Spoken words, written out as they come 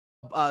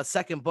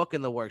second book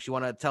in the works. You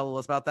want to tell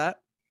us about that?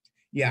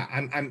 Yeah,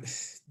 I'm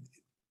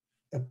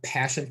a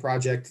passion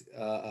project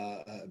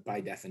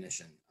by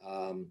definition.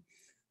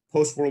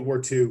 Post World War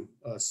II,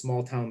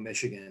 small town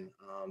Michigan,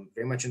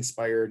 very much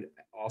inspired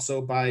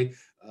also by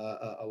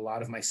a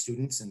lot of my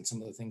students and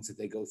some of the things that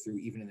they go through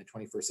even in the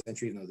 21st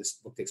century, even though this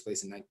book takes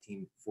place in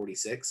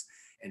 1946,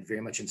 and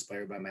very much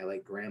inspired by my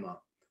late grandma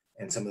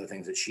and some of the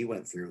things that she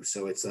went through.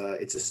 So it's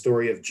a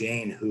story of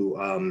Jane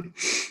who,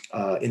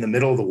 in the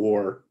middle of the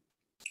war,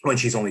 when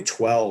she's only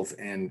 12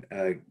 and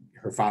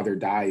her father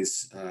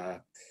dies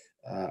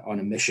on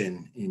a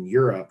mission in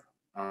Europe,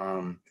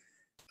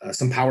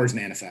 some powers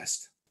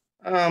manifest.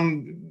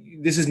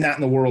 This is not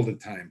in the world at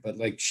the time, but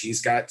like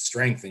she's got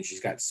strength and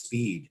she's got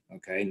speed.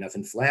 Okay,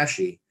 nothing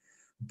flashy,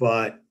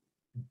 but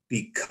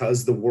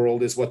because the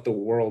world is what the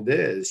world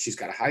is, she's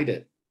got to hide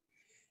it.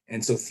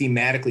 And so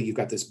thematically, you've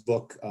got this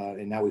book,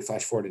 and now we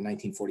flash forward to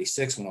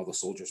 1946 when all the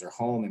soldiers are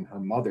home, and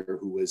her mother,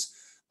 who was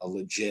a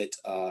legit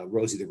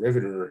Rosie the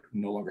Riveter,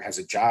 no longer has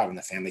a job, and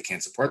the family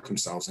can't support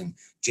themselves. And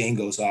Jane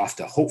goes off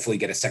to hopefully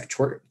get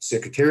a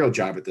secretarial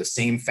job at the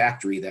same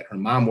factory that her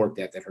mom worked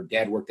at, that her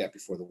dad worked at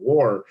before the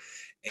war,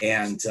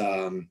 and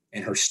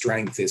her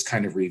strength is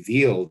kind of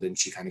revealed, and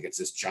she kind of gets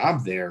this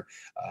job there.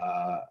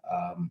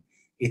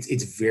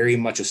 It's very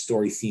much a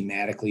story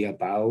thematically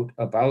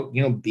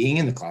about being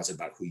in the closet,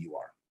 about who you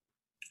are.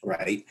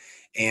 Right.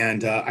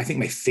 And I think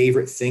my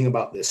favorite thing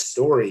about this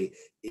story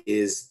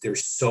is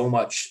there's so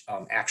much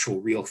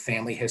actual real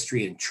family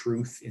history and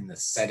truth in the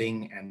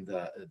setting and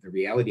the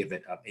reality of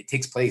it. It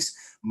takes place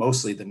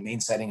mostly, the main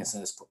setting is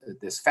in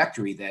this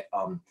factory that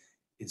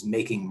is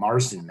making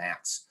Marsden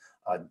mats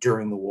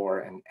during the war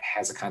and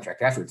has a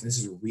contract afterwards. And this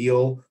is a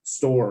real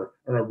store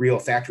or a real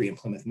factory in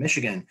Plymouth,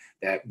 Michigan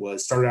that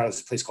was started out as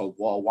a place called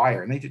Wall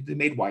Wire. And they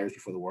made wires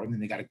before the war, and then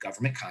they got a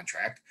government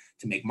contract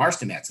to make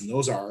Marsden mats. And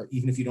those are,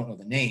 even if you don't know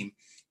the name,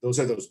 those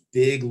are those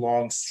big,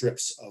 long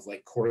strips of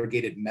like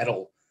corrugated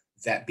metal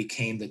that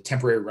became the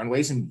temporary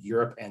runways in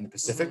Europe and the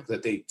Pacific.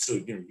 Mm-hmm. So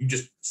you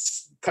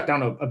just cut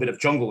down a bit of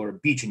jungle or a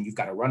beach and you've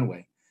got a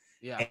runway.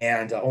 Yeah.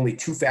 And only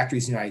 2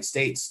 factories in the United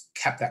States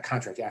kept that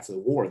contract after the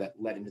war that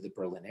led into the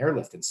Berlin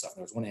airlift and stuff.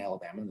 There was one in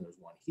Alabama and there was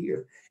one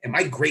here. And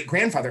my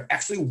great-grandfather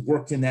actually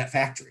worked in that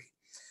factory.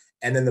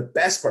 And then the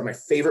best part, my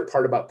favorite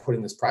part about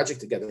putting this project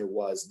together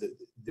was that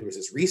there was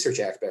this research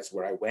aspect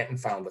where I went and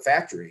found the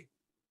factory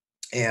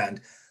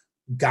and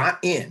got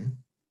in,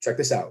 check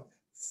this out,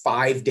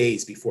 5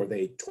 days before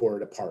they tore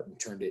it apart and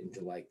turned it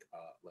into like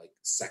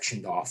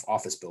sectioned off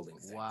office building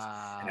things.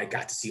 Wow. And I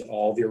got to see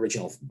all the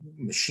original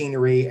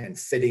machinery and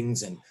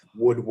fittings and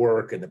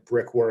woodwork and the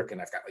brickwork,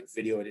 and I've got like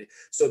video of it.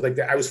 So like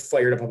I was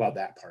fired up about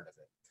that part of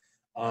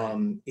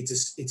it.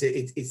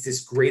 It's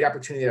this great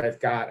opportunity that I've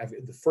got.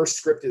 The first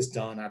script is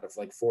done out of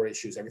like 4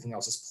 issues. Everything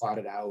else is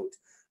plotted out.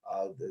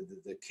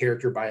 The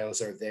character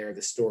bios are there.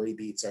 The story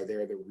beats are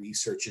there. The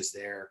research is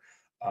there.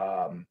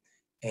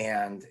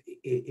 And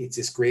it's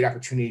this great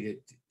opportunity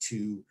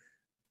to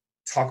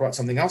talk about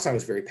something else I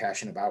was very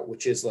passionate about,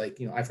 which is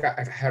like,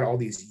 I've had all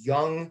these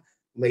young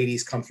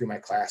ladies come through my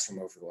classroom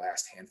over the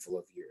last handful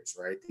of years,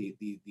 right?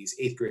 These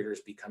 8th graders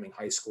becoming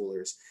high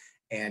schoolers,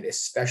 and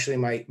especially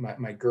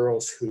my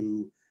girls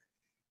who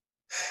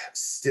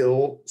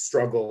still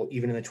struggle,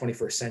 even in the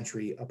 21st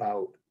century,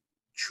 about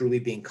truly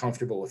being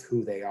comfortable with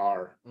who they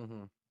are.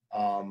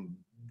 Mm-hmm.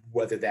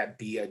 Whether that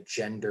be a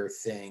gender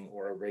thing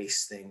or a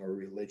race thing or a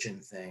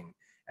religion thing,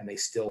 and they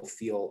still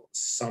feel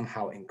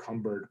somehow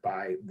encumbered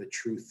by the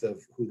truth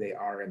of who they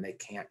are, and they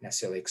can't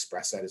necessarily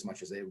express that as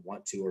much as they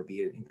want to, or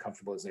be as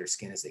comfortable as their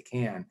skin as they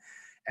can.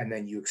 And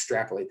then you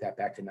extrapolate that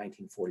back to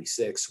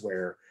 1946,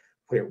 where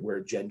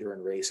gender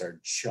and race are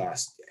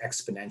just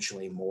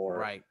exponentially more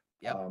right.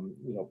 Yep.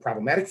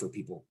 Problematic for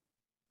people.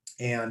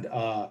 And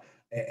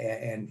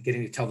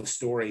getting to tell the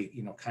story,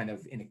 kind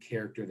of in a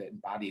character that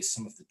embodies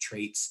some of the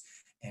traits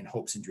and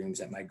hopes and dreams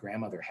that my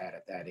grandmother had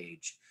at that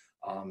age.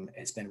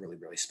 It's been really,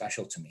 really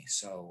special to me.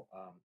 So